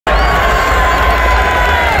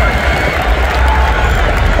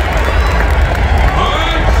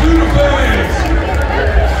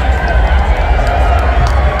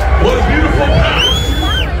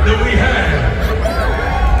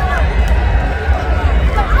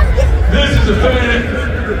the fan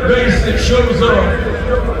base that shows up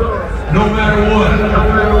no matter what.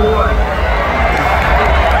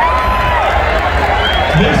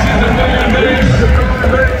 This is the fan base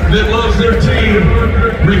that loves their team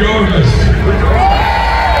regardless.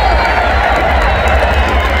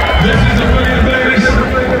 This is a fan base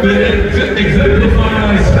that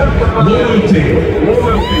exemplifies loyalty.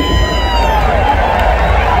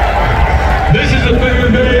 This is a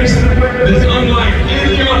fan base that's unlike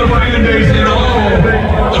any other fan base in all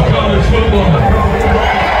of college football.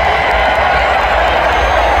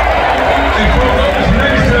 And for those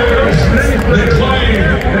naysayers that claim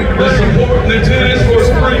that supporting the tennis for a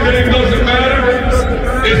spring game doesn't matter,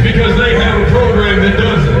 it's because they have a program that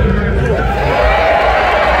doesn't.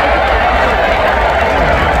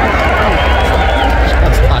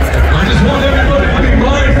 I just want everybody to be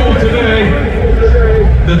mindful today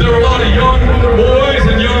that there are a lot of young boys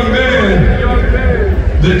and young men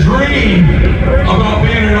that dream about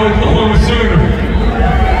being an Oklahoma Sooner.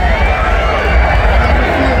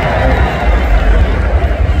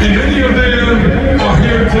 And many of them are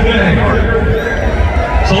here today.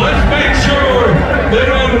 So let's make sure they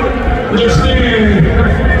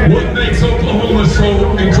understand what makes Oklahoma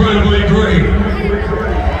so incredibly great.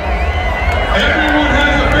 Everyone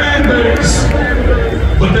has a fan base,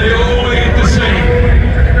 but they all ain't the same.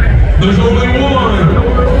 There's only one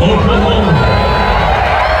Oklahoma.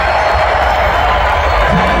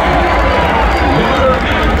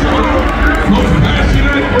 Most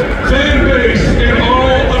passionate fan base in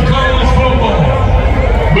all of college football.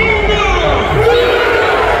 Boom!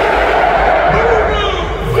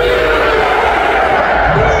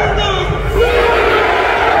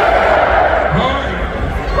 Alright,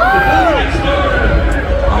 before we get started,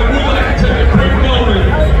 I would like to take a quick moment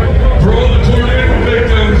for all the tornado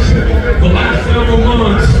victims the last several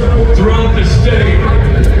months throughout the state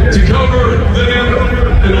to cover them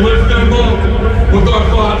and lift them up with our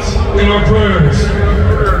thoughts and our prayers.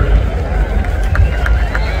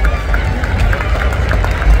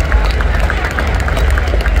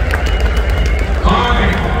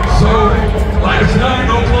 Alright, so last night in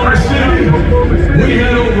Oklahoma City, we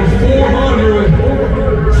had over 400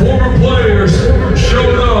 former players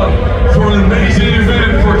showed up for an amazing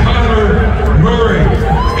event for Kyler Murray.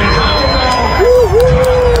 And how about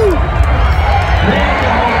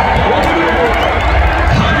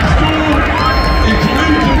high school and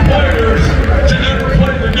collegiate players to never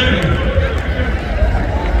play the game?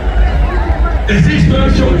 Is he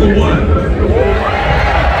special for what?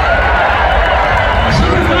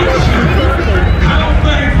 How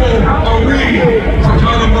thankful are we for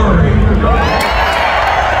Kyler Murray?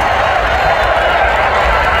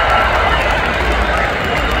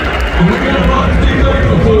 We got a lot to be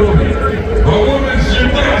thankful for. Our women's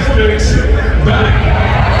gymnastics back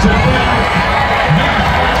to back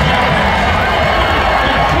national champions.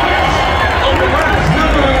 In 6 of the last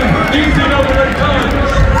 9 NCAA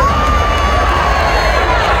titles.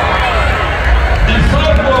 In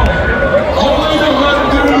football, all they know how to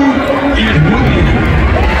do is win.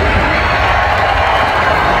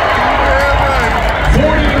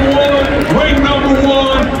 40-1, ranked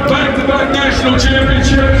 #1, back-to-back national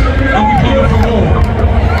championships, and we coming for more.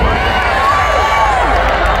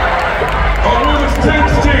 Our women's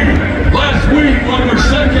tennis team last week won their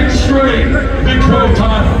 2nd straight Big 12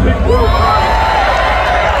 title.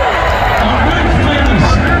 Our men's tennis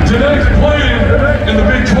today's playing in the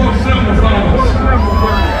Big 12 semifinals.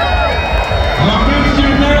 Our men's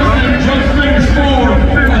gymnastics just finished 4th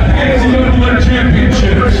at the NCAA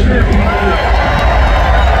championships.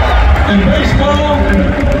 In baseball,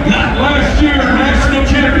 not last year, national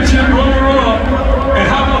championship runner-up. And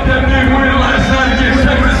how about that big win last night against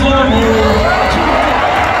Texas Longhorns?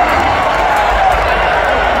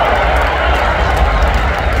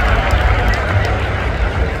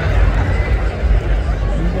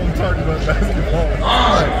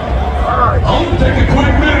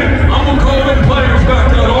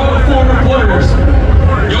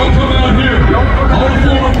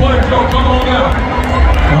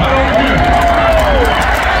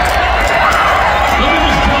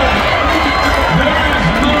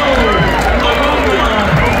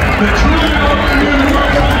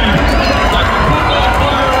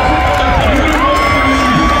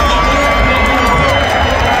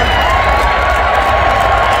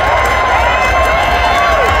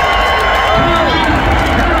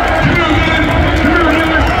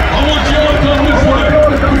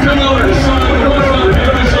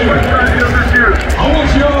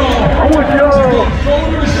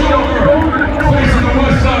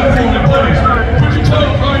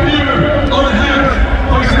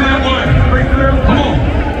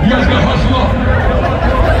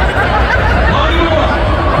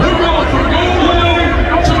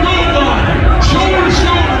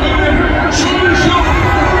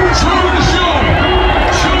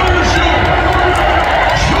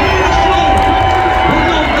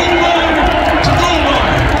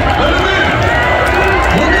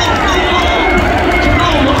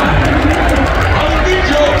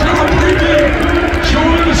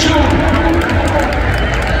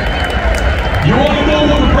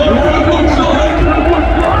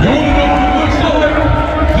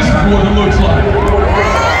 what it looks like.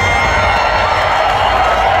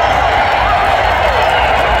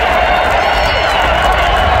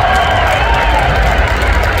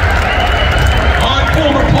 All right,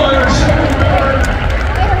 former players,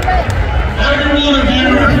 every one of you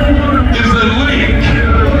is a link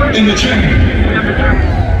in the chain.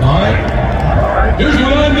 All right? Here's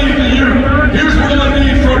what I need from you. Here's what I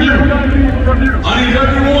need from you. I need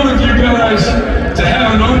every one of you guys to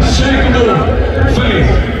have an unshakable faith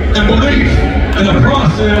and belief in the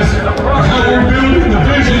process of how we're building the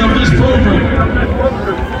vision of this program.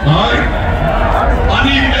 Alright? I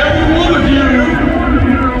need every one of you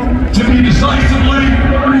to be decisively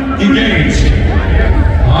engaged.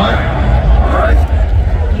 Alright?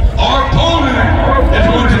 Our opponent is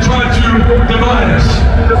going to try to divide us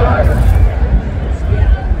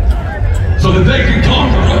so that they can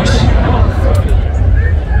conquer us.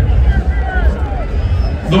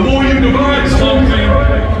 The more you divide something,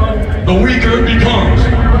 the weaker it becomes.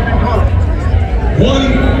 One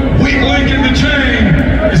weak link in the chain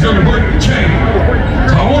is going to break the chain.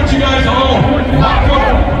 So I want you guys to all lock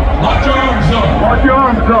up, lock your arms up. Lock your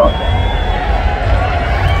arms up.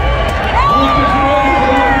 I want this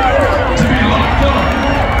road to be locked up.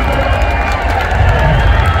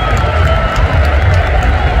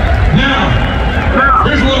 Now,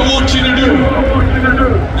 here's what I want you to do.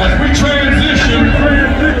 As we transition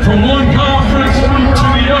from one conference to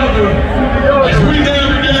the other, as we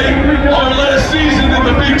navigate our last season in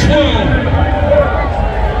the Big 12,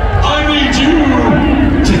 I need you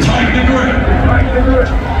to tighten the grip.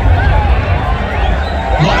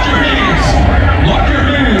 Lock your hands. Lock your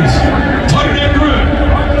hands. Tighten that grip.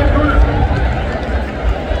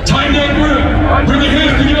 Tighten that grip. Bring your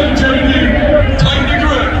hands together, JD. Tighten the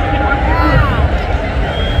grip.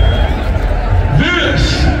 This,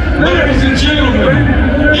 ladies and gentlemen,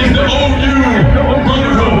 is the OU